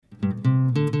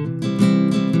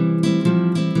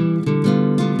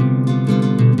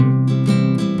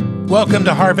Welcome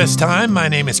to Harvest Time. My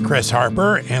name is Chris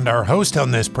Harper, and our host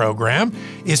on this program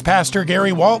is Pastor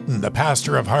Gary Walton, the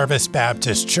pastor of Harvest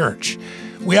Baptist Church.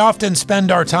 We often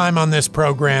spend our time on this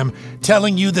program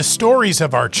telling you the stories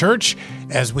of our church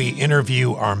as we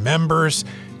interview our members.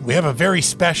 We have a very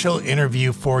special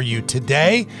interview for you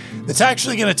today that's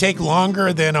actually going to take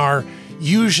longer than our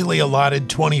usually allotted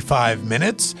 25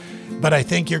 minutes, but I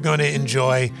think you're going to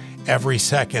enjoy every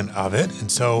second of it.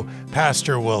 And so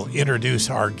Pastor will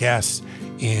introduce our guests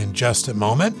in just a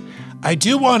moment. I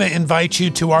do want to invite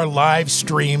you to our live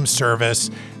stream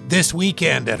service this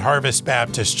weekend at Harvest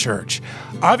Baptist Church.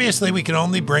 Obviously, we can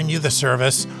only bring you the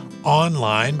service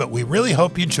online, but we really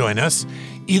hope you join us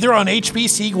either on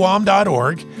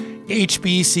hbcguam.org,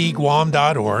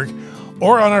 hbcguam.org,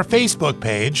 or on our Facebook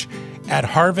page at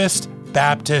Harvest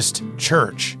Baptist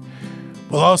Church.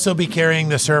 We'll also be carrying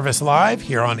the service live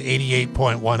here on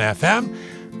 88.1 FM,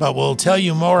 but we'll tell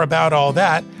you more about all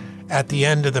that at the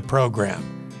end of the program.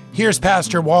 Here's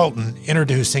Pastor Walton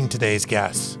introducing today's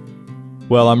guests.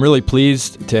 Well, I'm really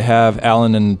pleased to have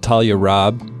Alan and Natalia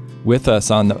Robb with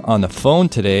us on the phone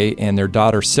today, and their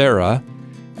daughter Sarah.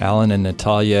 Alan and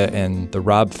Natalia and the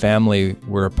Robb family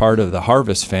were a part of the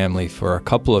Harvest family for a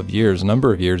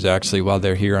number of years actually, while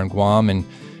they're here on Guam, and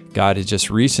God has just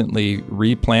recently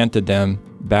replanted them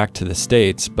back to the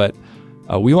States. But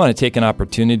we want to take an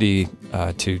opportunity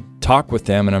to talk with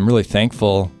them, and I'm really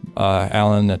thankful,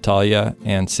 Alan, Natalia,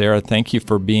 and Sarah, thank you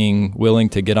for being willing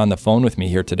to get on the phone with me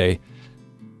here today.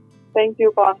 Thank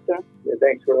you, Pastor. Yeah,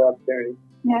 thanks for the opportunity.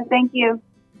 Yeah, thank you.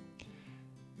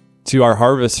 To our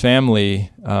Harvest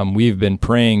family, we've been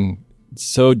praying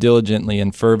so diligently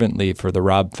and fervently for the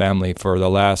Robb family for the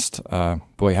last, how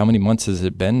many months has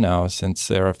it been now since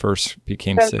Sarah first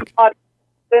became sick?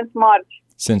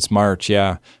 Since March,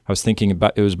 yeah. I was thinking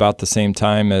it was about the same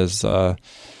time as the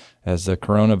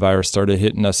coronavirus started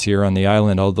hitting us here on the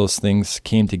island. All those things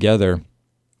came together.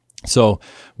 So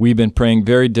we've been praying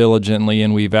very diligently,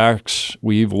 and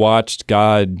we've watched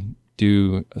God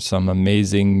do some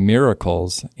amazing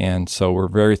miracles, and so we're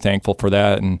very thankful for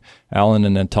that. And Alan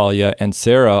and Natalia and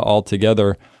Sarah all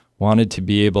together wanted to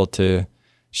be able to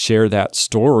share that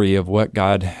story of what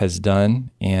God has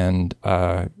done, and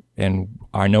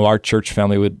I know our church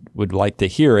family would like to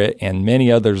hear it, and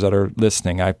many others that are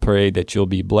listening. I pray that you'll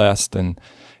be blessed and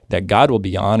that God will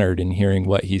be honored in hearing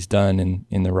what He's done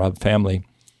in the Robb family.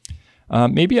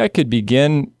 Maybe I could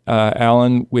begin,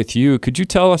 Alan, with you. Could you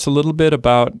tell us a little bit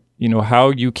about how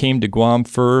you came to Guam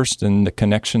first and the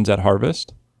connections at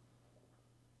Harvest?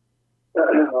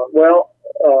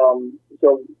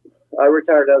 So I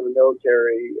retired out of the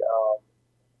military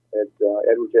at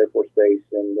Edwards Air Force Base,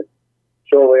 and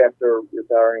shortly after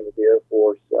retiring with the Air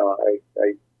Force, I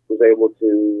was able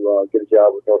to get a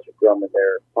job with Northrop Grumman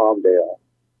there at Palmdale.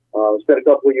 Spent a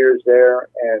couple of years there,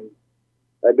 and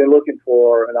I've been looking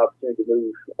for an opportunity to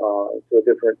move to a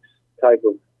different type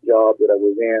of job that I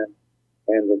was in,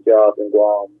 and the job in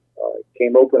Guam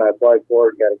came open. I applied for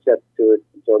it, got accepted to it,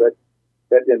 and so that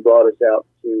then brought us out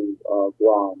to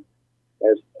Guam.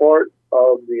 As part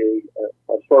of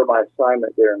my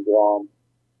assignment there in Guam,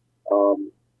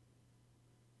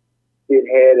 it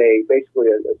had basically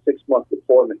a 6-month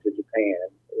deployment to Japan,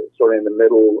 sort of in the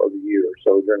middle of the year,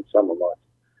 so during summer months,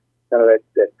 kind of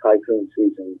that typhoon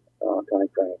season time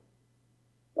frame.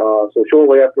 So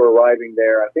shortly after arriving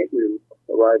there, I think we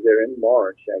arrived there in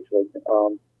March, actually.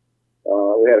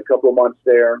 We had a couple of months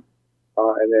there,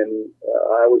 and then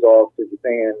I was off to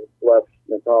Japan, left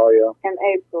Natalia. In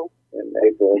April,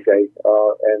 okay.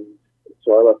 And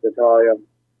so I left Natalia,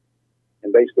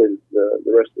 and basically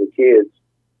the rest of the kids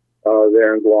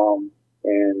there in Guam,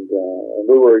 and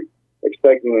we were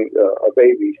expecting a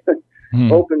baby,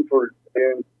 hoping for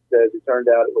June. As it turned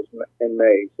out, it was in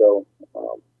May. So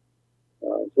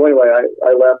anyway,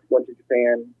 I left, went to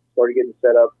Japan, started getting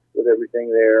set up with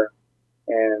everything there,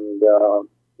 and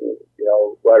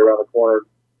right around the corner,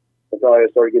 Natalia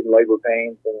started getting labor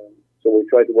pains, and so we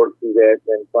tried to work through that.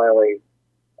 And finally,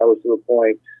 I was to the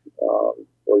point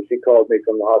where she called me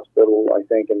from the hospital, I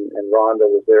think, and Rhonda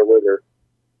was there with her,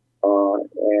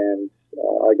 and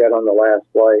I got on the last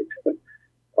flight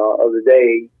of the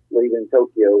day, leaving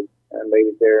Tokyo. And made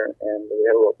it there, and we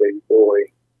had a little baby boy.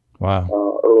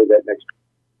 Wow! Early that next.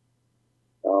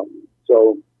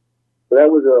 So that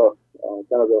was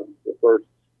kind of the first.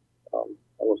 I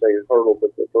won't say hurdle,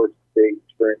 but the first big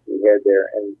experience we had there.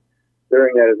 And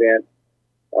during that event,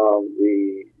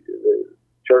 the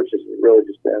church has really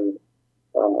just been.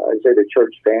 I'd say the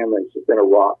church family has been a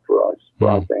rock for us, for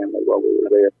our family while we were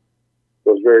there.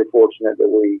 So I was very fortunate that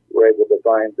we were able to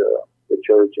find the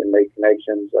church and make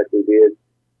connections like we did.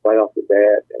 right off the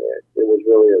bat, and it was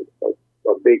really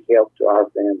a big help to our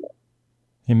family.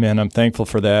 Amen. I'm thankful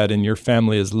for that, and your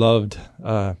family is loved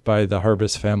by the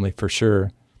Harvest family for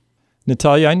sure.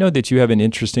 Natalia, I know that you have an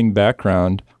interesting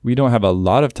background. We don't have a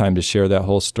lot of time to share that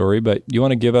whole story, but you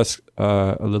want to give us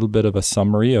a little bit of a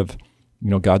summary of,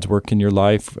 God's work in your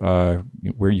life,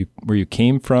 where you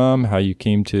came from, how you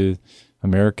came to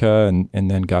America,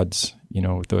 and then God's,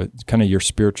 the kind of your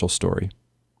spiritual story.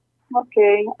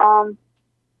 Okay.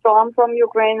 So I'm from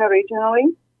Ukraine originally.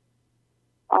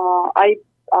 I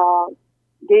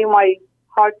gave my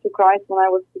heart to Christ when I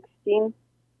was 16.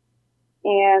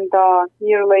 And a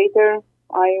year later,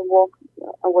 I walked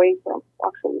away from,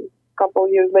 actually, a couple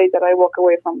of years later, I walked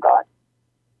away from God.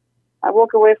 I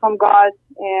walked away from God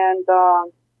and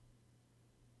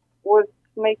was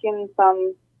making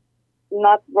some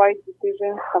not right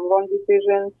decisions, some wrong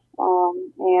decisions,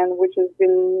 and which has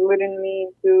been leading me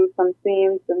to some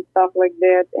sins and stuff like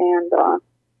that. And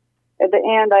at the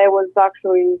end, I was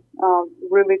actually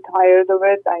really tired of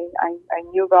it. I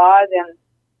knew God, and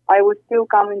I was still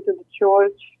coming to the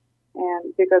church,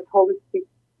 and because Holy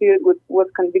Spirit was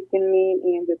convicting me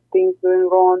in the things doing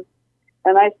wrong.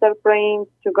 And I started praying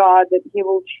to God that He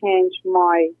will change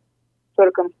my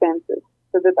circumstances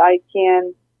so that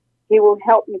He will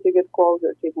help me to get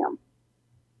closer to Him.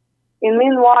 And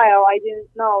meanwhile, I didn't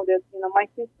know that, my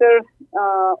sister,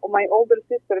 my older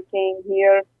sister came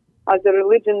here as a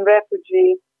religion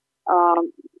refugee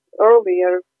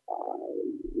earlier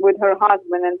with her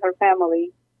husband and her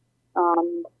family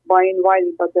by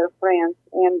invited by their friends.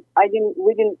 And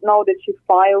we didn't know that she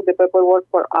filed the paperwork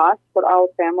for us, for our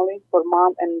family, for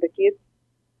mom and the kids.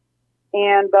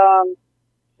 And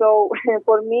so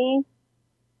for me,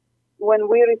 when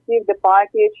we received the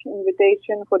package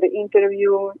invitation for the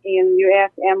interview in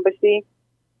U.S. Embassy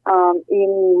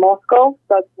in Moscow,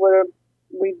 that's where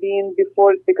we've been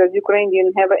before, because Ukraine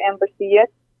didn't have an embassy yet,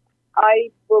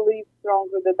 I believe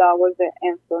strongly that was the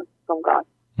answer from God.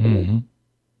 Mm-hmm.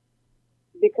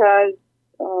 Because,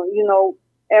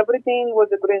 everything was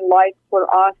a green light for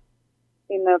us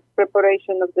in the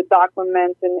preparation of the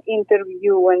documents, and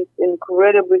interview went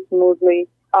incredibly smoothly.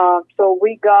 So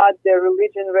we got the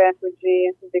religion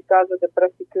refugee because of the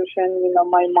persecution.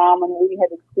 My mom and we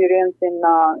had experience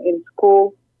in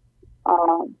school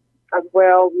as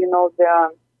well.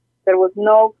 There was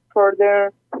no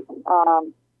further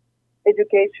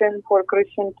education for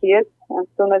Christian kids. As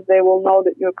soon as they will know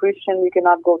that you're Christian, you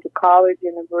cannot go to college,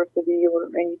 university, or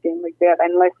anything like that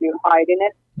unless you're hiding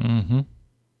it. Mm-hmm.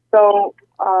 So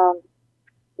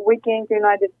we came to the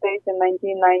United States in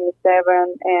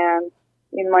 1997, and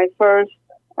in my first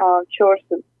church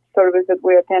service that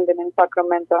we attended in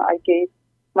Sacramento, I gave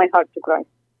my heart to Christ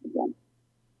again.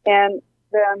 And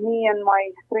me and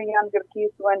my 3 younger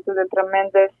kids went through the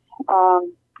tremendous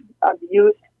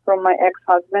abuse from my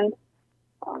ex-husband.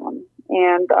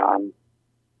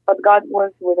 But God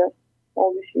was with us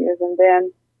all these years. And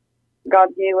then God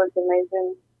gave us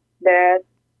amazing dad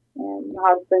and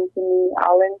husband to me,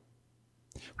 Alan.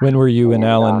 When were you and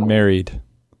Alan married?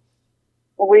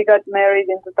 We got married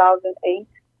in 2008.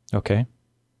 Okay.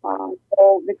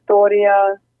 So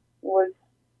Victoria was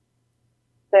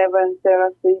 7,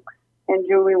 Sarah 6, and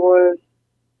Julie was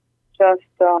just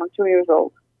 2 years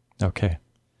old. Okay.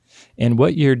 And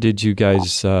what year did you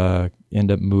guys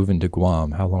end up moving to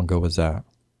Guam? How long ago was that?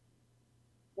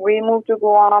 We moved to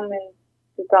Guam in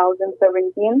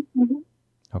 2017.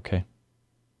 Mm-hmm. Okay.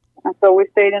 And so we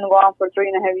stayed in Guam for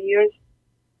 3.5 years.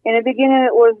 In the beginning,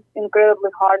 it was incredibly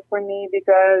hard for me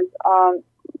because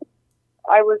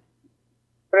I was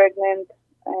pregnant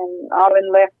and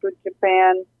Alan left to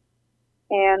Japan,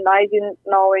 and I didn't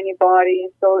know anybody.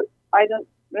 So I don't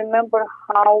remember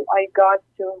how I got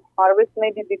to Harvest,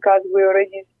 maybe because we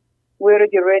already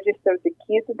registered the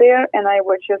kids there, and I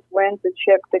just went to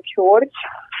check the church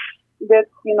that,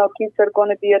 kids are going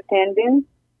to be attending.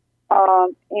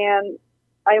 And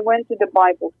I went to the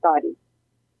Bible study.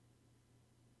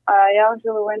 I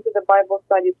actually went to the Bible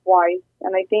study twice,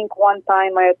 and I think one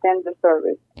time I attended the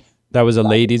service. That was a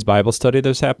ladies' Bible study that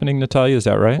was happening, Natalia, is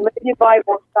that right? Lady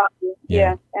Bible study,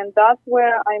 Yeah. yes. And that's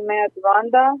where I met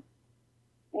Rhonda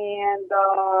and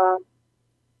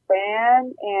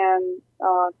Ben and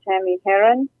Tammy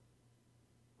Heron.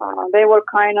 They were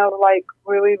kind of like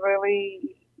really,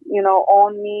 really,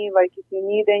 on me, like, if you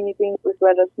need anything, please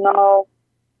let us know.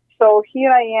 So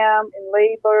here I am in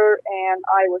labor, and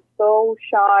I was so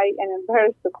shy and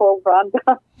embarrassed to call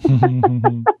Rhonda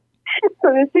so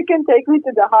that she can take me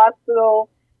to the hospital.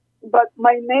 But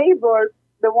my neighbor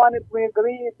the one that we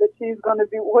agreed that she's going to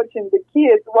be watching the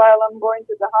kids while I'm going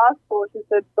to the hospital. She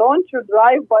said, "Don't you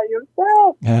drive by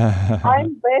yourself.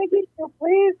 I'm begging you,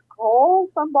 please call.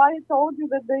 Somebody told you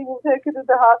that they will take you to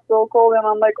the hospital. Call them."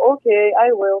 I'm like, "Okay,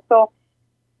 I will." So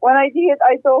when I did,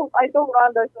 I told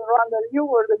Rhonda, I said, "Rhonda, you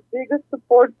were the biggest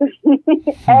support to me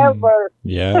ever."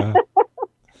 Yeah.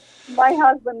 My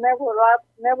husband never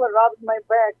rubbed my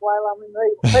back while I'm in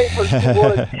labor. He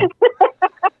would.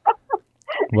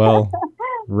 Well,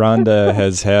 Rhonda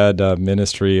has had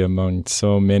ministry among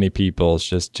so many people.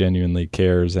 She just genuinely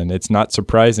cares. And it's not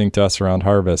surprising to us around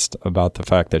Harvest about the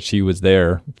fact that she was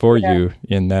there for you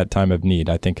in that time of need.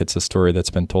 I think it's a story that's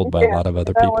been told by a lot of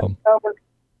other people.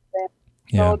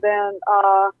 So then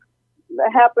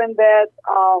it happened that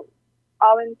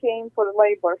Alan came for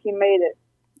labor. He made it.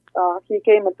 He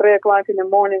came at 3 o'clock in the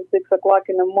morning, 6 o'clock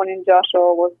in the morning,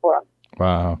 Joshua was born.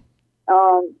 Wow.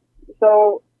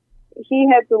 So he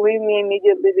had to leave me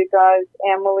immediately because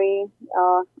Emily,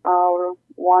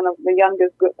 one of the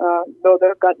youngest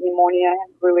daughter, got pneumonia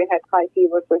and really had high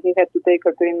fever, so he had to take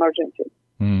her to emergency.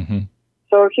 Mm-hmm.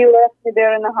 So he left me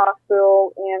there in the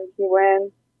hospital, and he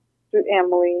went to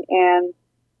Emily, and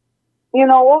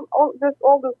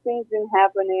all those things been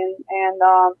happening, and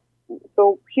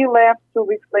so he left 2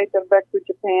 weeks later back to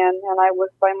Japan, and I was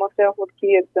by myself with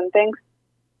kids. And thanks to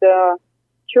the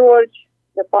church,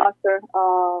 the pastor,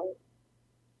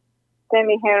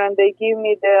 Tammy Heron, they give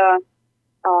me the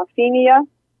Phinia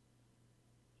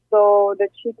so that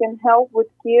she can help with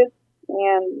kids,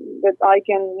 and that I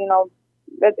can,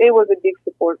 that it was a big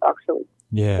support, actually.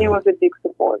 Yeah. It was a big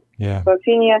support. Yeah. So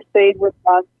Phinia stayed with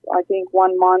us, I think,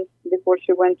 1 month before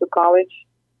she went to college.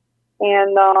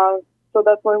 And so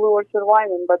that's why we were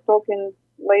surviving. But talking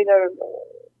later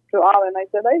to Alan, I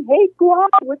said, "I hate Guam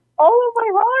with all of my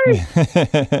heart.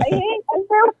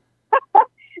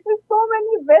 There's so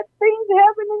many bad things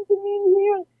happening to me in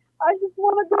here. I just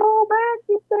want to go back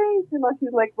to States."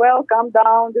 She's like, "Well, calm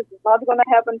down. This is not going to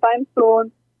happen time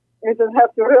soon. You just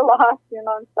have to relax, and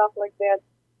stuff like that."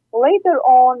 Later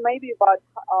on, maybe about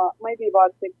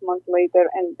 6 months later,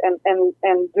 and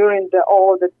during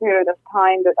all the period of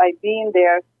time that I've been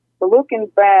there, looking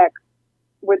back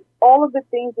with all of the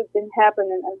things that's been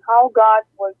happening and how God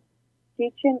was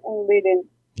teaching and leading,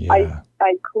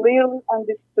 I clearly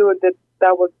understood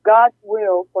that was God's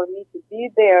will for me to be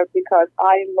there because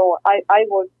I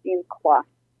was in class.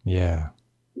 Yeah.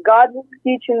 God was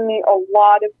teaching me a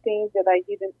lot of things that I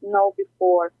didn't know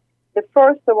before. The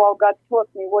first of all, God taught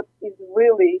me what is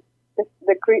really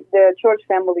the church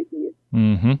family is.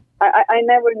 Mm-hmm. I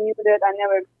never knew that. I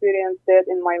never experienced that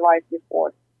in my life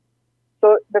before.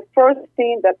 So the first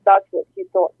thing that's what he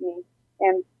taught me,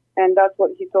 and that's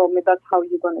what he told me. That's how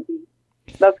you're gonna be.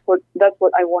 That's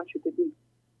what I want you to be,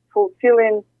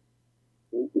 fulfilling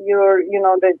your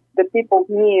the people's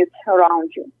needs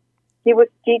around you. He was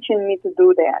teaching me to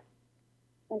do that.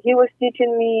 And he was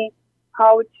teaching me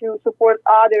how to support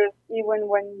others even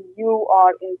when you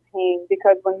are in pain.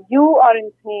 Because when you are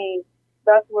in pain,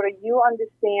 that's where you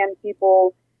understand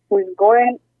people who is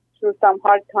going through some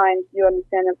hard times. You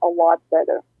understand them a lot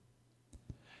better.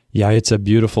 Yeah, it's a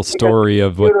beautiful story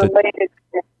of what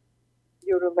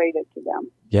you're related to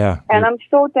them. Yeah. And I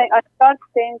start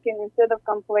thinking, instead of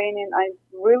complaining, I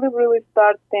really, really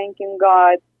start thanking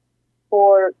God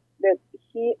for that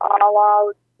he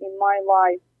allowed in my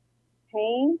life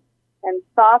pain and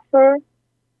suffer,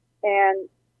 and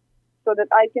so that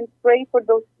I can pray for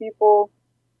those people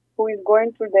who is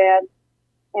going through that,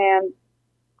 and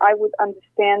I would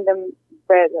understand them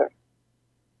better.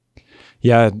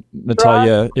 Yeah,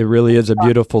 Natalia, it really is a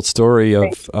beautiful story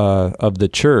of the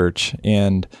church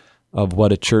and of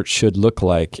what a church should look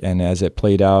like. And as it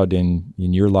played out in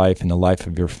your life and the life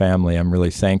of your family, I'm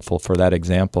really thankful for that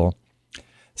example.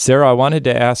 Sarah, I wanted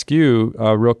to ask you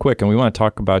real quick, and we want to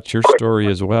talk about your story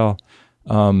as well.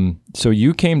 So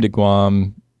you came to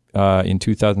Guam in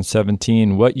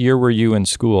 2017. What year were you in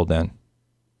school then?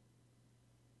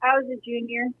 I was a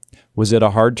junior. Was it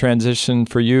a hard transition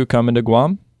for you coming to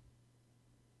Guam?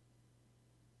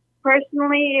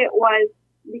 Personally, it was,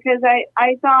 because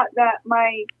I thought that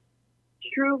my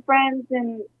true friends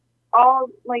and all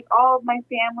of my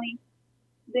family,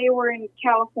 they were in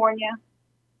California.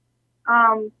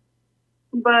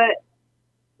 But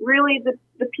really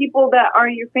the people that are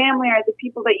your family are the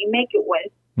people that you make it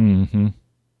with. Mm-hmm.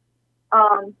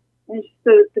 And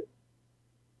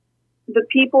the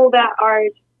people that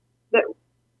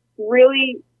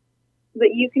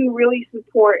you can really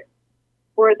support,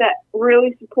 or that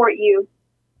really support you,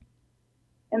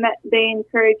 and that they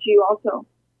encourage you also.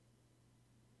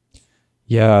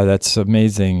 Yeah, that's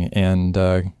amazing. And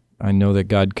I know that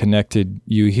God connected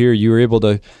you here. You were able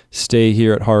to stay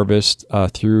here at Harvest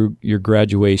through your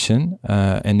graduation,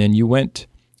 and then you went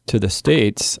to the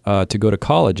States to go to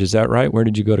college. Is that right? Where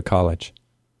did you go to college?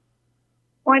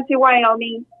 Went to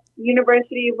Wyoming,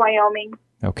 University of Wyoming.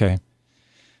 Okay.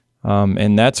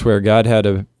 And that's where God had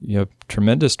a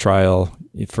tremendous trial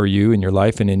for you in your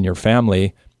life and in your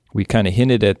family. We kind of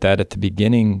hinted at that at the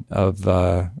beginning of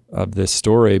this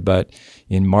story, but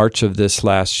in March of this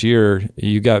last year,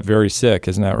 you got very sick.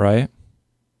 Isn't that right?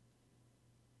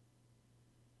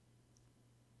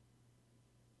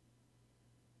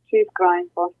 She's crying,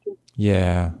 Pastor.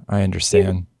 Yeah, I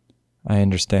understand.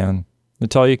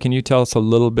 Natalia, can you tell us a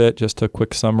little bit, just a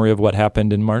quick summary of what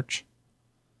happened in March?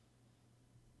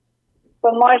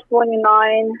 So March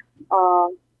 29,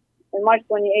 and March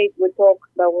 28, we talked.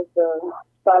 That was the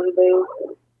Saturday.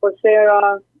 For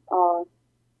Sarah,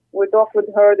 we talked with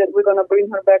her that we're going to bring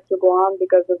her back to Guam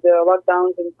because of the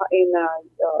lockdowns in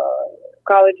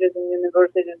colleges and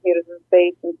universities here in the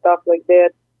States and stuff like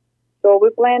that. So we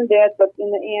planned that, but in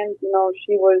the end,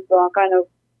 she was kind of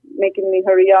making me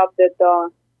hurry up that,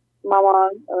 Mama,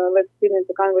 let's finish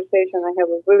the conversation. I have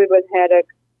a really bad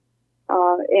headache.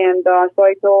 So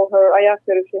I told her, I asked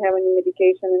her if she had any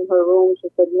medication in her room. She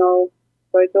said no.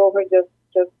 So I told her, just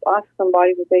ask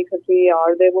somebody to take her to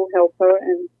ER. They will help her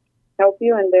and help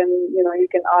you. And then, you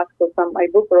can ask for some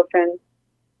ibuprofen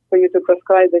for you to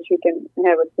prescribe that you can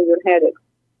have it for your headache.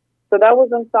 So that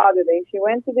was on Saturday. She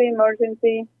went to the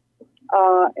emergency.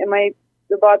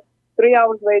 About 3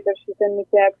 hours later, she sent me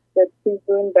text that she's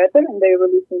doing better and they're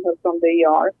releasing her from the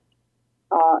ER.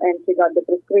 And she got the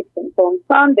prescription. So on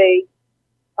Sunday,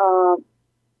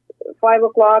 5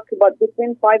 o'clock, but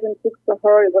between 5 and 6 for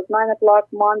her, it was 9 o'clock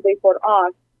Monday for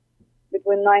us,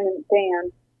 between 9 and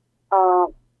 10.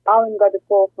 Alan got a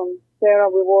call from Sarah.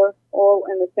 We were all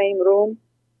in the same room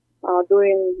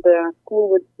doing the school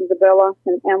with Isabella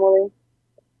and Emily.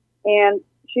 And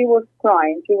she was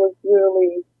crying. She was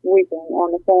really weeping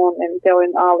on the phone and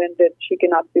telling Alan that she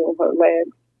cannot feel her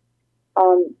legs.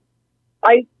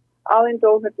 Alan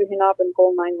told her to hang up and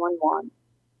call 911.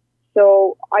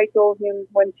 So I told him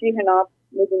when she hung up,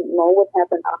 we didn't know what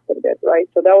happened after that, right?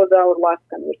 So that was our last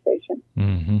conversation.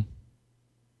 Mm-hmm.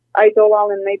 I told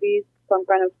Alan maybe some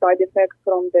kind of side effects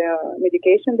from the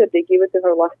medication that they gave it to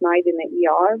her last night in the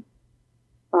ER,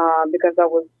 because that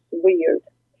was weird.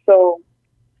 So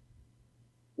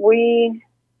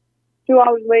 2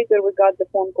 hours later, we got the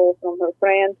phone call from her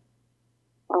friend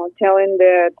telling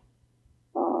that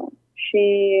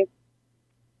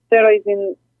Sarah is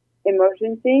in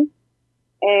emergency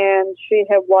and she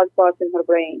have blood clots in her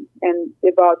brain. And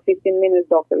about 15 minutes,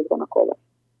 doctor is going to call us.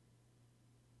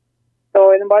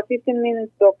 So in about 15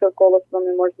 minutes, doctor called us from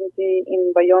emergency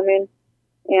in Wyoming,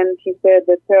 and he said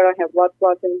that Sarah have blood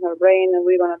clots in her brain, and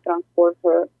we're going to transport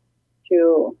her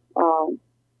to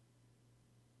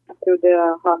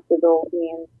the hospital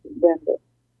in Denver.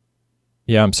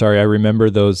 Yeah, I'm sorry. I remember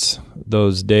those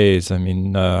days. I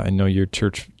mean, I know your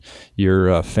church,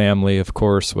 your family, of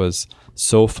course, was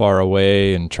so far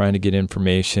away and trying to get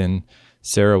information.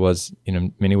 Sarah was,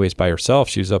 in many ways by herself.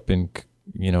 She was up in,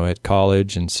 at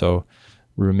college, and so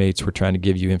roommates were trying to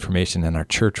give you information, and our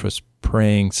church was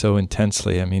praying so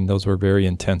intensely. I mean, those were very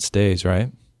intense days,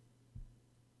 right?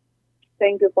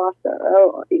 Thank you, Pastor.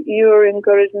 Your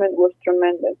encouragement was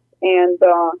tremendous. And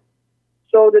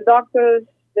so the doctors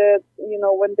that,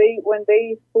 when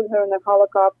they put her in a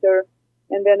helicopter,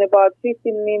 and then about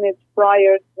 15 minutes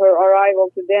prior to her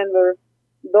arrival to Denver,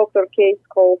 Dr. Case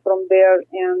called from there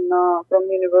and from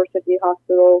University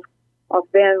Hospital of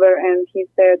Denver, and he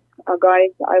said,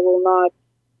 guys, I will not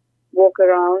walk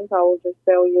around. I will just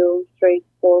tell you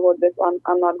straightforward that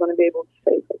I'm not going to be able to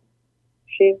save her.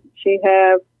 She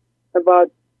have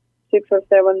about 6 or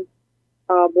 7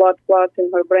 blood clots in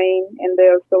her brain, and they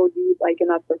are so deep I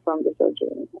cannot perform the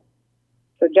surgery.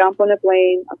 So jump on a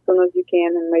plane as soon as you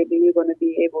can, and maybe you're going to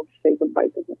be able to say goodbye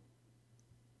to her.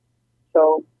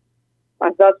 So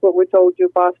that's what we told you,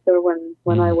 Pastor,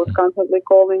 when I was constantly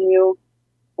calling you.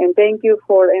 And thank you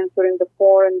for answering the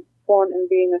phone and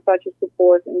being such a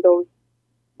support in those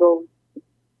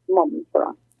moments for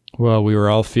us. Well, we were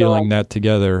all feeling that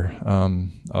together,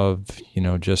 of,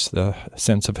 just the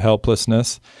sense of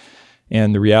helplessness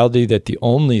and the reality that the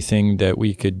only thing that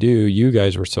we could do, you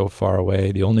guys were so far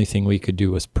away, the only thing we could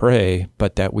do was pray,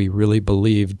 but that we really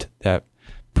believed that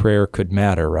prayer could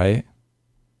matter, right?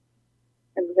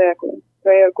 Exactly.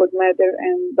 Prayer could matter,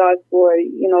 and that's why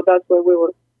we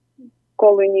were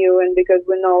calling you, and because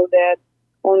we know that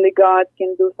only God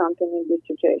can do something in this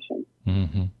situation.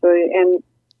 Mm-hmm.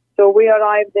 So we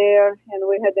arrived there, and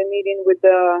we had a meeting with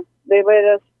they let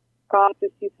us come to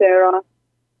see Sarah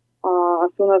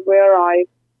as soon as we arrived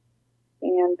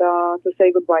and to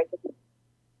say goodbye to her.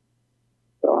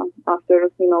 So after,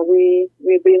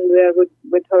 we've been there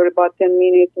with her about 10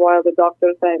 minutes while the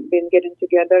doctors have been getting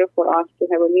together for us to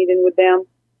have a meeting with them.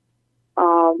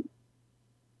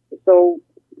 So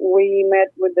we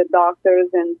met with the doctors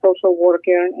and social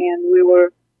worker, and we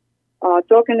were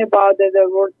talking about that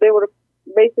they were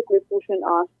basically pushing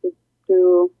us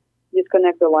to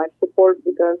disconnect the life support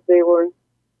because they were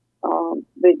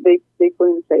they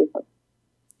couldn't save us.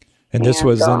 And this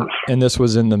was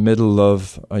in the middle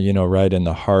of right in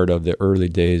the heart of the early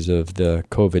days of the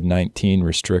COVID-19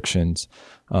 restrictions.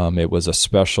 It was a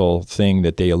special thing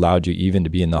that they allowed you even to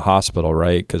be in the hospital,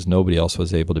 right? Because nobody else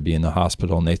was able to be in the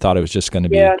hospital, and they thought it was just going to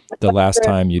be the last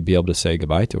time you'd be able to say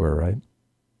goodbye to her, right?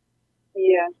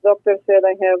 Yes, doctor said,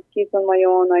 I have kids on my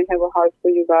own. I have a heart for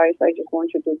you guys. I just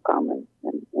want you to come and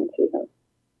see her.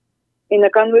 In a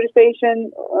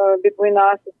conversation between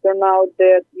us, it turned out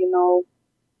that,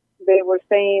 they were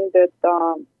saying that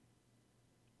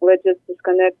let's just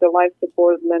disconnect the life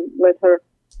support and let her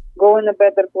go in a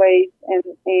better place. And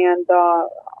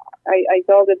I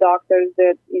told the doctors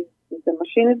that if the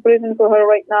machine is breathing for her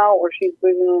right now or she's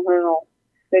breathing on her own.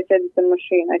 They said it's a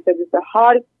machine. I said it's a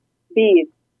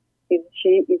heartbeat. Is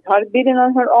she heart beating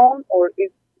on her own, or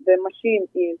is the machine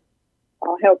is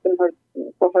helping her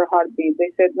for her heartbeat? They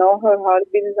said no, her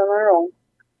heartbeat is on her own.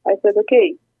 I said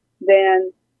okay,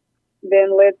 then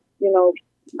let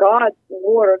God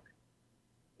work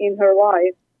in her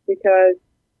life, because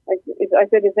I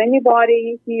said, if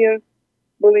anybody here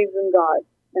believes in God?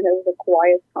 And it was a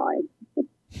quiet time.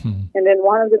 And then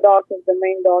one of the doctors, the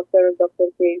main doctor,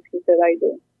 Dr. Case, he said, I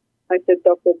do. I said,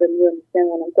 doctor, then you understand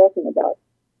what I'm talking about?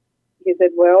 He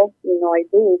said, well, I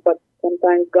do, but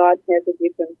sometimes God has a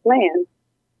different plan.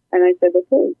 And I said,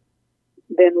 okay,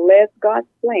 then let God's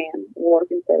plan work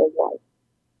instead of life.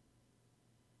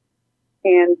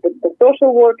 And the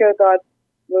social worker got a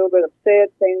little bit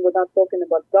upset, saying, we're not talking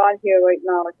about God here right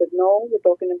now. I said, no, we're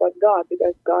talking about God,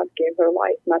 because God gave her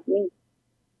life, not me.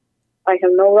 I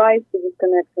have no right to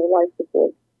disconnect her life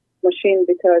support machine,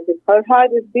 because if her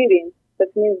heart is beating,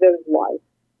 that means there is life.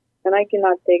 And I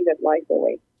cannot take that life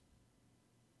away.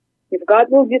 If God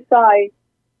will decide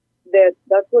that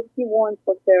that's what He wants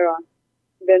for Sarah,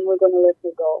 then we're going to let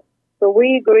her go. So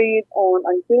we agreed on,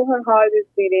 until her heart is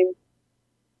beating,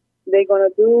 they're going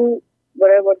to do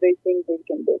whatever they think they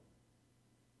can do.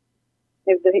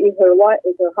 If her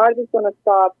heart is going to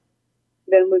stop,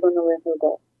 then we're going to let her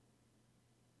go.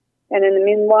 And in the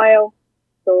meanwhile,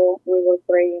 so we were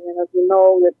praying, and as you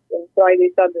know, that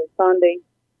Friday, Saturday, Sunday,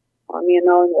 me and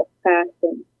Ellen was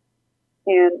fasting.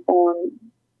 And on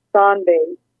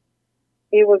Sunday,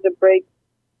 it was a break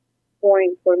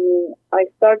point for me. I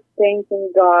started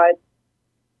thanking God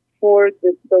for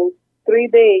those 3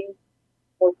 days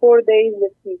or 4 days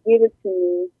that He gave it to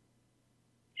me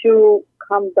to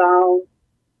come down,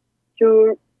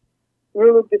 to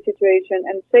relook the situation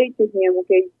and say to Him,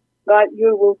 okay, God,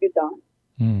 your will be done.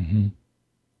 Mm-hmm.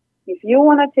 If you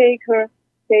want to take her,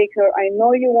 take her. I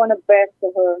know you want to back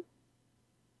to her.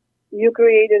 You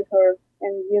created her,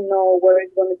 and you know where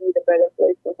is going to be the better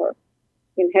place for her,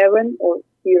 in heaven or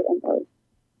here on earth.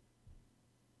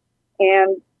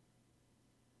 And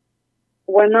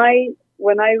when I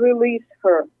released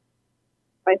her,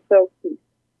 I felt peace.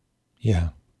 Yeah.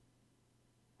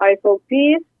 I felt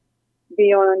peace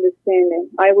beyond understanding.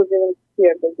 I was even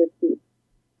scared of the peace.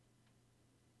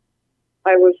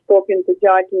 I was talking to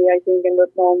Jackie, I think, in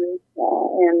that moment,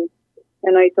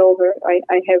 and I told her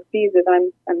I have peace that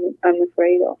I'm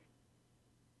afraid of.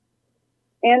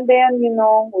 And then,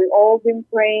 we've all been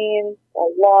praying. A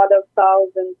lot of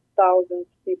thousands of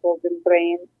people been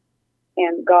praying,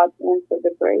 and God answered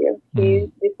the prayer. He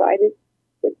decided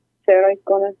that Sarah is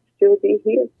gonna still be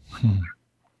here.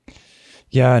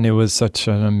 Yeah, and it was such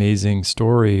an amazing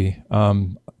story.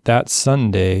 That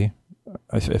Sunday,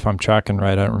 if I'm tracking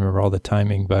right, I don't remember all the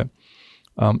timing, but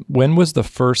when was the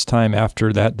first time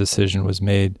after that decision was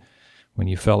made when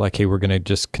you felt like, hey, we're going to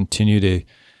just continue to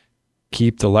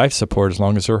keep the life support as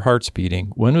long as her heart's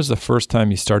beating? When was the first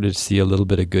time you started to see a little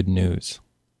bit of good news?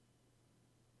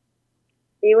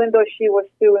 Even though she was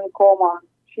still in coma,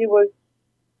 her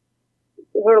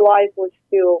life was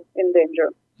still in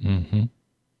danger. Mm-hmm.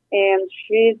 And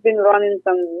she's been running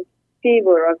some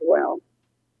fever as well.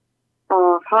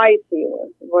 High fever,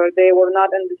 where they were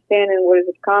not understanding where is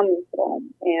it coming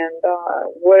from, and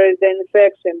where is the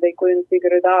infection. They couldn't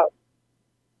figure it out.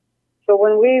 So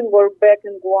when we were back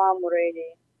in Guam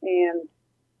already, and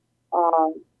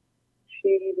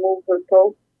she moved her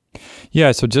toe.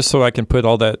 Yeah, so just so I can put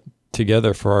all that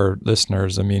together for our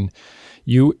listeners. I mean,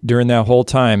 you, during that whole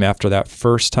time, after that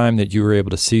first time that you were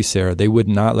able to see Sarah, they would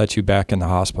not let you back in the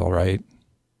hospital, right?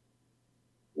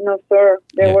 No, sir.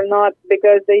 They Yeah. were not,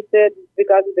 because they said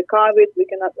because of the COVID, we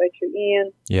cannot let you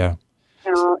in. Yeah.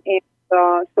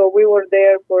 So we were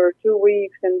there for 2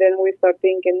 weeks, and then we start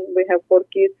thinking we have 4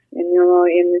 kids,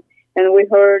 and we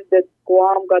heard that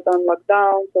Guam got on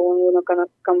lockdown. So when we're not gonna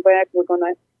come back, we're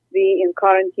gonna be in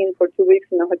quarantine for 2 weeks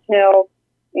in a hotel,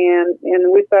 and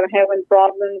we start having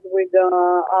problems with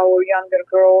our younger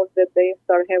girls, that they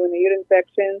start having a ear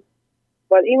infection.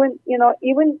 But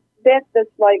even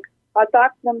that's like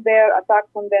attack from there, attack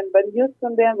from them, but news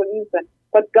from them, but news from.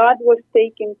 But God was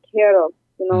taken care of,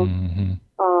 Mm-hmm.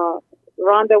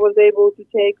 Rhonda was able to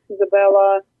take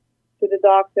Isabella to the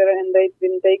doctor, and they've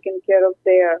been taken care of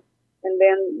there. And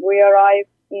then we arrived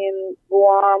in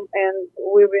Guam, and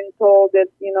we've been told that,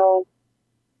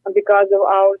 because of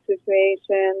our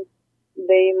situation,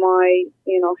 they might,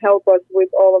 help us with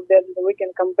all of that, so we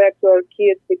can come back to our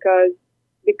kids, because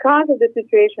of the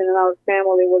situation in our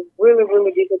family was really,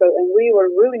 really difficult, and we were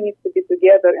really need to be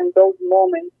together in those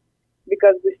moments,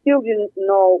 because we still didn't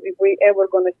know if we ever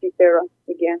going to see Sarah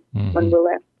again when we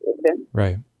left them.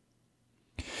 Right.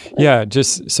 Yeah,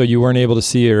 just so you weren't able to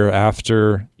see her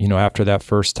after that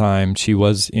first time. She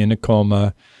was in a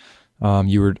coma.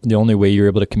 You were, the only way you were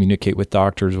able to communicate with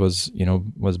doctors was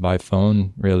by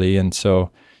phone, really. And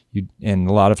so and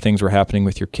a lot of things were happening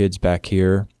with your kids back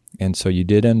here. And so you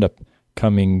did end up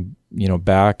coming,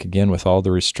 back again with all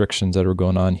the restrictions that were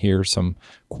going on here, some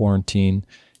quarantine.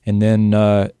 And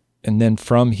then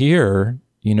from here,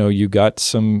 you got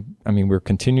some, we're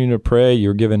continuing to pray. You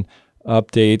were given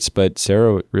updates, but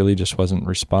Sarah really just wasn't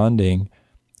responding.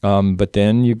 But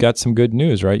then you got some good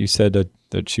news, right? You said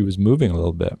that she was moving a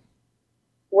little bit.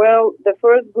 Well, the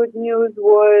first good news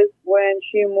was when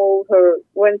she moved her,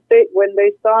 when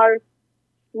they start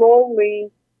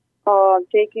slowly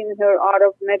taking her out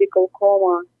of medical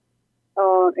coma.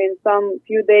 In some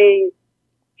few days,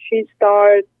 she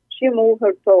moved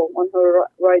her toe on her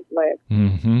right leg.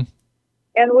 Mm-hmm.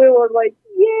 And we were like,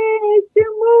 yay, she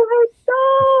moved her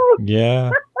toe!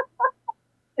 Yeah.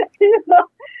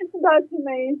 That's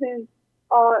amazing.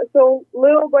 So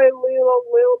little by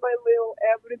little,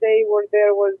 every day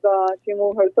she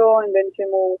moved her toe, and then she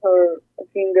moved her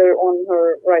finger on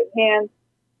her right hand.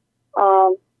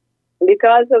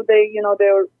 Because of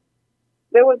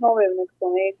there was no real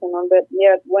explanation on that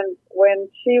yet. When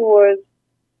she was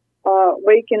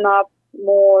waking up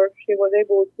more, she was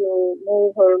able to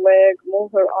move her leg,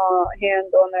 move her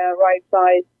hand on the right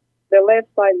side. The left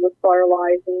side was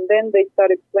paralyzed, and then they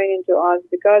started explaining to us,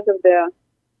 because of the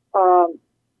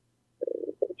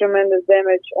tremendous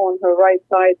damage on her right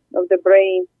side of the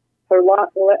brain, her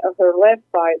left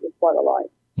side was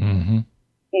paralyzed. Mm-hmm.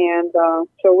 And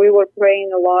so we were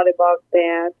praying a lot about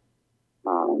that.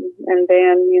 And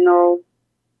then,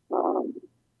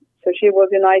 so she was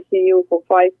in ICU for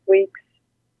 5 weeks,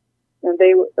 and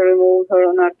they removed her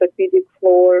on orthopedic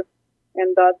floor,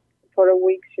 and that for a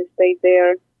week she stayed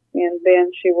there, and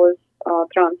then she was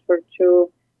transferred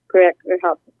to Craig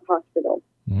Rehab Hospital.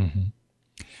 Mm-hmm.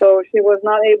 So she was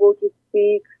not able to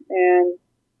speak, and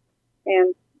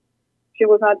she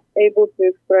was not able to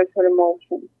express her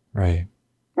emotions. Right.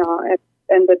 At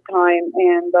the time,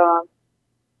 and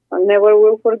I never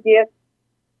will forget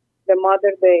the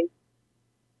Mother Day,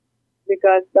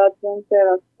 because that's when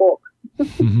Sarah spoke.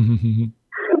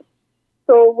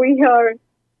 So we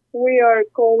are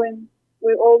calling.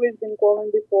 We've always been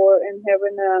calling before and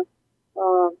having a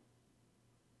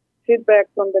feedback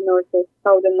from the nurses,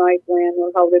 how the night went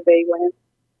or how the day went.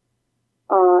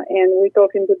 And we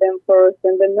talking to them first,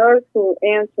 and the nurse who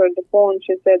answered the phone,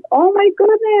 she said, "Oh my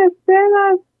goodness,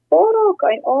 Sarah Borok,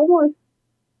 I almost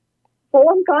fell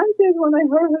unconscious when I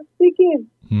heard her speaking."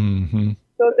 Mm-hmm.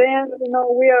 So then,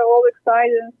 we are all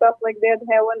excited and stuff like that,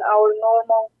 having our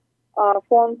normal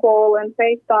phone call and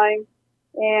FaceTime.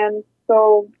 And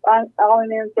so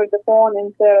Alan answered the phone,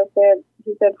 and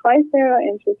he said, "Hi, Sarah,"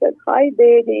 and she said, "Hi,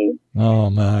 Daddy." Oh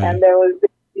my! And there was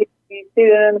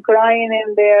student crying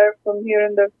in there from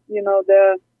hearing the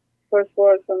first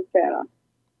words from Sarah.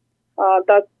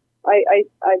 That's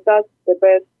the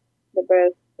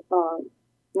best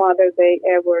Mother's Day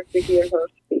ever, to hear her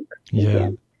speak. Yeah.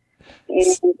 Again.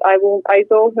 And I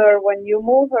told her, when you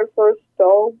move her first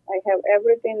toe, I have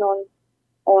everything on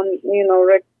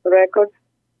record.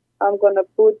 I'm gonna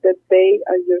put the day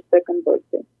as your second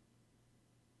birthday.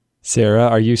 Sarah,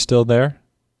 are you still there?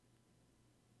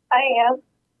 I am.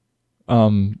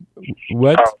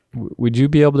 What would you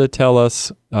be able to tell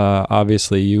us?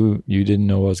 Obviously, you didn't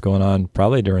know what was going on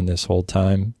probably during this whole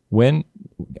time. When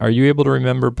are you able to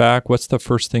remember back? What's the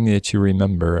first thing that you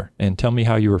remember? And tell me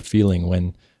how you were feeling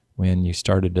when you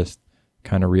started to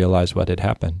kind of realize what had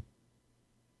happened.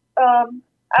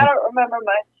 I don't remember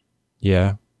much.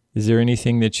 Yeah. Is there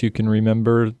anything that you can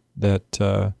remember that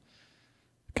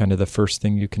kind of the first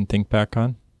thing you can think back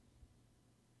on?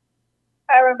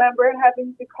 I remember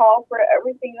having to call for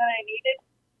everything that I needed.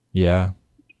 Yeah.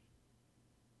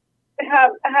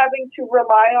 Having to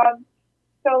rely on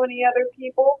so many other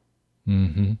people.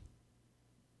 Mm-hmm.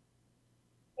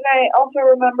 And I also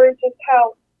remember just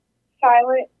how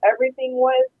silent everything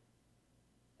was.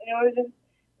 And it was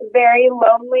just very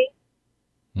lonely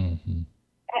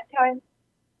at times.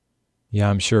 Yeah,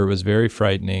 I'm sure it was very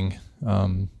frightening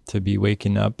to be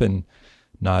waking up and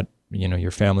not,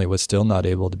 your family was still not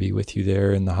able to be with you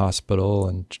there in the hospital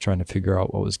and trying to figure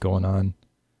out what was going on.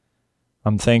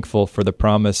 I'm thankful for the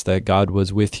promise that God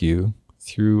was with you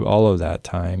through all of that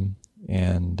time.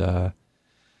 And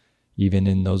even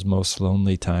in those most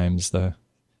lonely times, the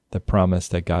promise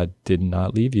that God did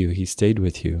not leave you, he stayed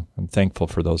with you. I'm thankful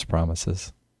for those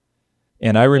promises.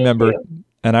 And I remember,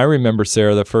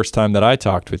 Sarah, the first time that I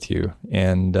talked with you,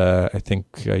 and I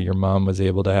think your mom was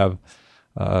able to have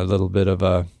a little bit of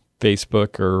a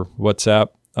Facebook or WhatsApp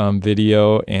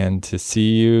video, and to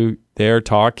see you there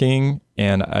talking,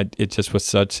 and it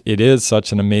is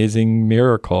such an amazing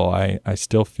miracle. I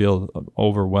still feel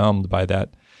overwhelmed by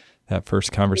that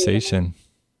first conversation.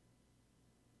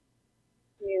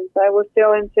 Yes, I was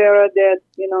telling Sarah that,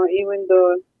 even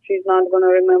though she's not going to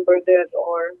remember that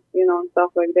or,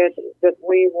 stuff like that, that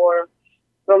we were,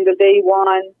 from the day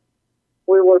one,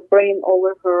 we were praying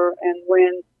over her. And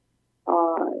when,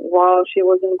 while she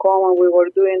was in coma, we were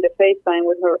doing the FaceTime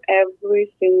with her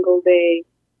every single day.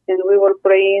 And we were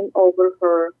praying over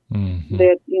her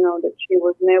that, that she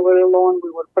was never alone.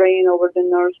 We were praying over the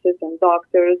nurses and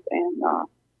doctors and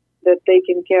that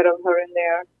taking care of her in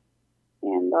there.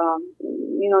 And,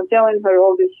 telling her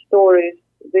all these stories.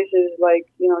 This is like,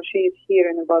 she's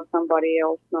hearing about somebody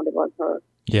else, not about her.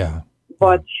 Yeah.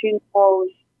 But she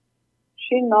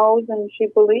knows and she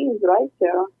believes, right,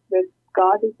 Sarah, that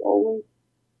God is always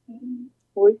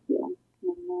with you.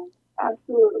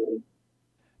 Absolutely.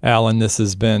 Alan,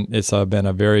 it's been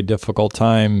a very difficult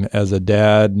time as a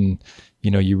dad, and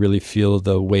you really feel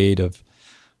the weight of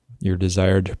your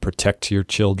desire to protect your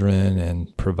children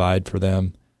and provide for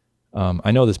them.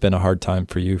 I know this has been a hard time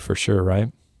for you, for sure,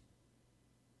 right?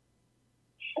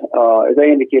 As I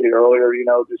indicated earlier,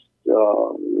 just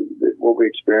what we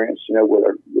experienced, with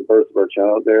the birth of our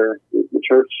child there, the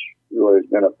church really has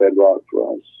been a bedrock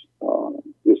for us.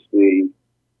 Just the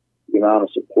amount of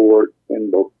support in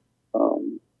both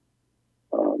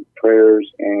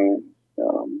prayers and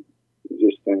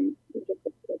just in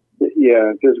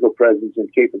physical presence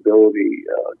and capability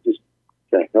just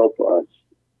to help us.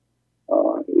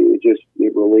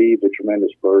 It relieved a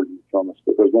tremendous burden from us,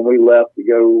 because when we left to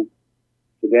go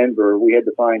to Denver, we had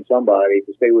to find somebody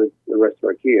to stay with the rest of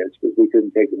our kids because we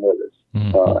couldn't take them with us.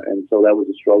 And so that was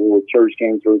a struggle. The church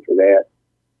came through for that.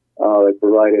 They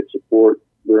provided support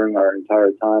during our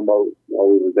entire time while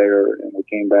we were there, and we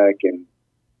came back, and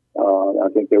I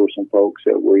think there were some folks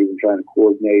that were even trying to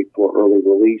coordinate for early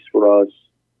release for us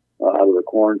out of the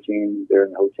quarantine there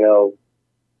in the hotel.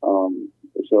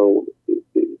 So,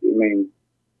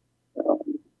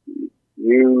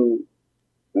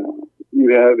 you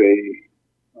have a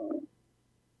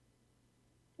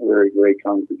very great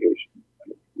congregation.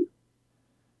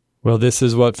 Well, this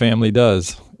is what family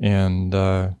does, and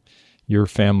your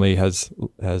family has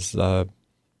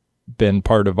been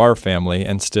part of our family,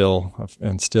 and still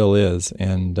is.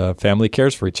 And family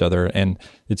cares for each other, and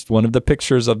it's one of the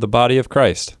pictures of the body of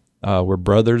Christ. We're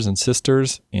brothers and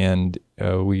sisters, and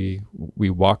we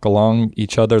walk along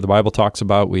each other. The Bible talks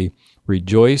about we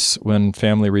rejoice when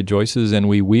family rejoices, and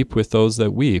we weep with those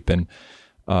that weep. And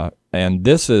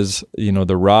this is,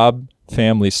 the Robb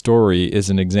family story is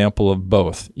an example of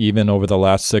both. Even over the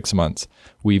last 6 months,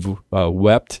 we've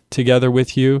wept together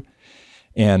with you,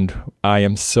 and I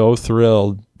am so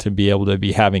thrilled to be able to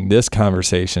be having this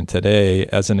conversation today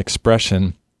as an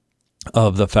expression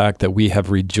of the fact that we have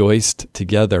rejoiced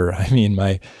together. I mean,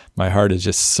 my heart is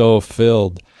just so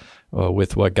filled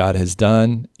with what God has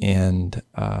done, and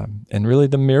really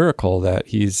the miracle that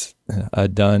He's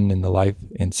done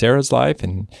in Sarah's life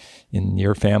and in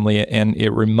your family, and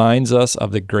it reminds us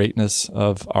of the greatness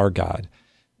of our God.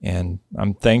 And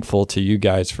I'm thankful to you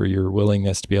guys for your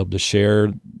willingness to be able to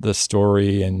share the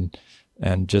story and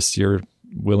just your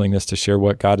willingness to share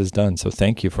what God has done. So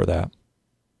thank you for that.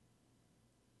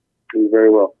 You're very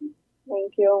welcome.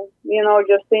 Thank you.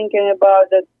 Just thinking about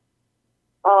that,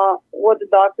 what the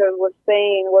doctor was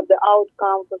saying, what the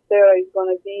outcome for Sarah is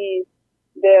going to be,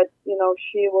 that,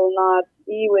 she will not,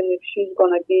 even if she's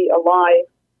going to be alive,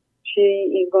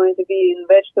 she is going to be in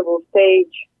vegetable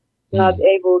stage, not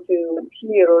able to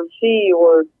hear or see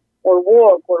or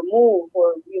walk or move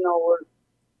or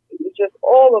just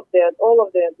all of that,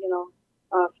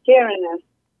 scariness.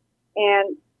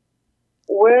 And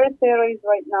where Sarah is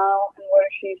right now and where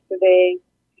she is today,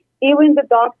 even the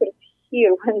doctors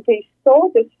here, when they saw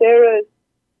the Sarah's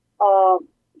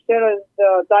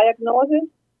diagnosis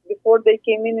before they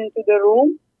came into the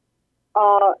room,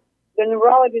 the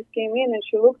neurologist came in and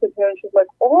she looked at her and she's like,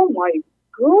 "Oh my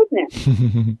goodness."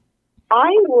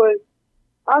 I was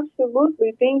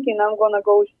absolutely thinking I'm going to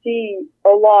go see a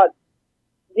lot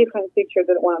different picture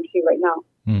than what I'm seeing right now.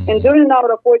 Mm-hmm. And during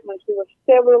our appointment, she was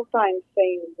several times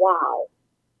saying, "Wow,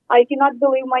 I cannot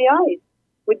believe my eyes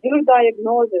with your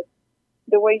diagnosis,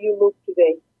 the way you look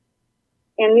today."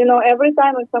 And, every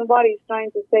time when somebody is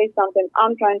trying to say something,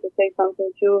 I'm trying to say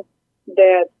something too,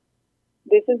 that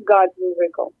this is God's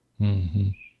miracle. Mm-hmm.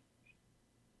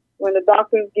 When the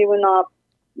doctor is giving up,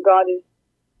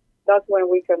 that's when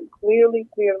we can clearly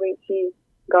see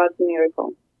God's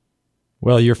miracle.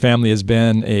 Well, your family has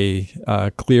been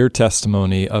a clear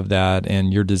testimony of that,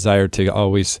 and your desire to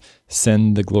always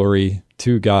send the glory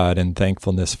to God and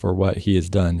thankfulness for what He has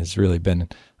done has really been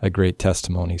a great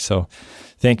testimony. So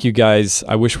thank you, guys.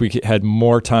 I wish we had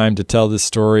more time to tell this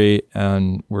story,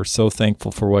 and we're so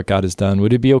thankful for what God has done.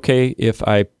 Would it be okay if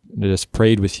I just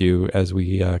prayed with you as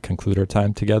we conclude our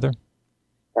time together?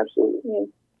 Absolutely.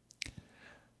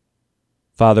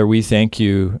 Father, we thank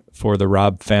you for the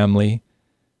Robb family.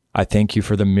 I thank you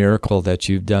for the miracle that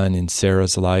you've done in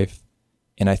Sarah's life,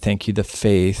 and I thank you the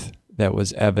faith that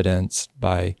was evidenced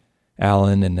by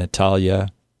Alan and Natalia.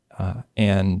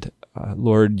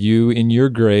 Lord, you in your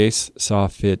grace saw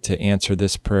fit to answer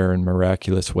this prayer in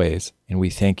miraculous ways, and we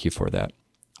thank you for that.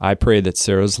 I pray that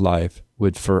Sarah's life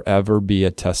would forever be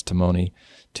a testimony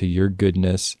to your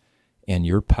goodness and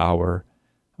your power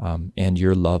and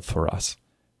your love for us.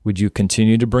 Would you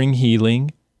continue to bring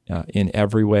healing in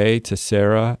every way to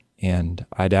Sarah, and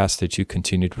I'd ask that you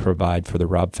continue to provide for the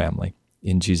Robb family.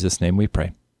 In Jesus' name we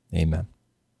pray. Amen.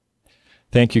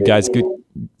 Thank you, guys. Good,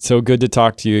 so good to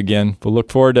talk to you again. We'll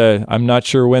look forward to, I'm not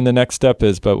sure when the next step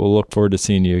is, but we'll look forward to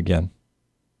seeing you again.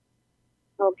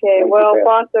 Okay, well,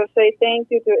 Pastor, say thank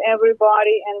you to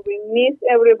everybody, and we miss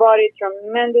everybody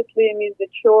tremendously. I miss the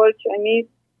church. I miss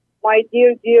my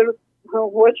dear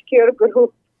Watch Care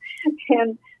group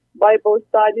and Bible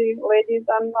study ladies.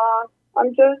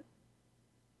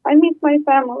 I miss my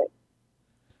family.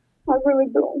 I really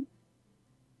do.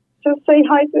 Just say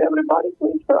hi to everybody,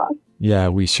 please, for us. Yeah,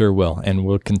 we sure will, and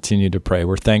we'll continue to pray.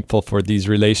 We're thankful for these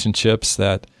relationships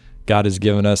that God has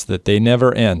given us, that they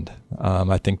never end.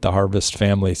 I think the Harvest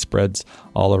family spreads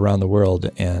all around the world,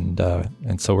 and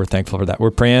so we're thankful for that.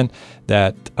 We're praying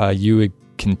that you would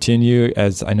continue,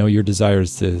 as I know your desire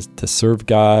is to serve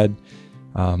God,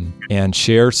 and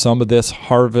share some of this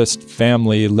Harvest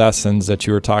family lessons that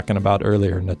you were talking about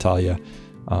earlier, Natalia,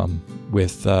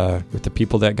 with the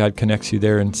people that God connects you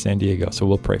there in San Diego. So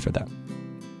we'll pray for that.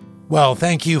 Well,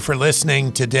 thank you for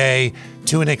listening today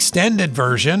to an extended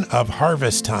version of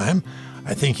Harvest Time.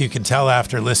 I think you can tell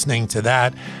after listening to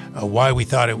that why we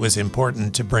thought it was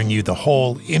important to bring you the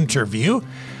whole interview.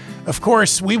 Of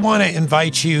course, we want to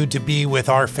invite you to be with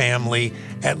our family,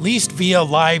 at least via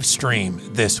live stream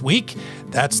this week.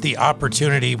 That's the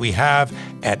opportunity we have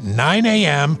at 9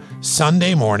 a.m.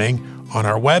 Sunday morning on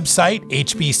our website,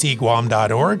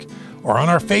 hbcguam.org, or on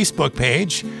our Facebook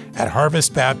page at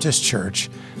Harvest Baptist Church.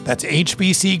 That's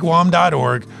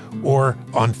hbcguam.org, or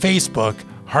on Facebook,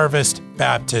 Harvest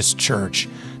Baptist Church.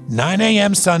 9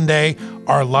 a.m. Sunday,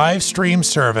 our live stream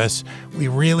service. We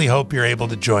really hope you're able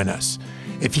to join us.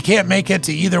 If you can't make it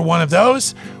to either one of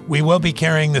those, we will be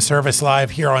carrying the service live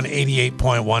here on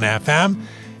 88.1 FM.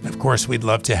 And of course, we'd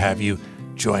love to have you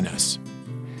join us.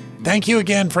 Thank you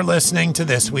again for listening to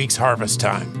this week's Harvest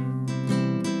Time.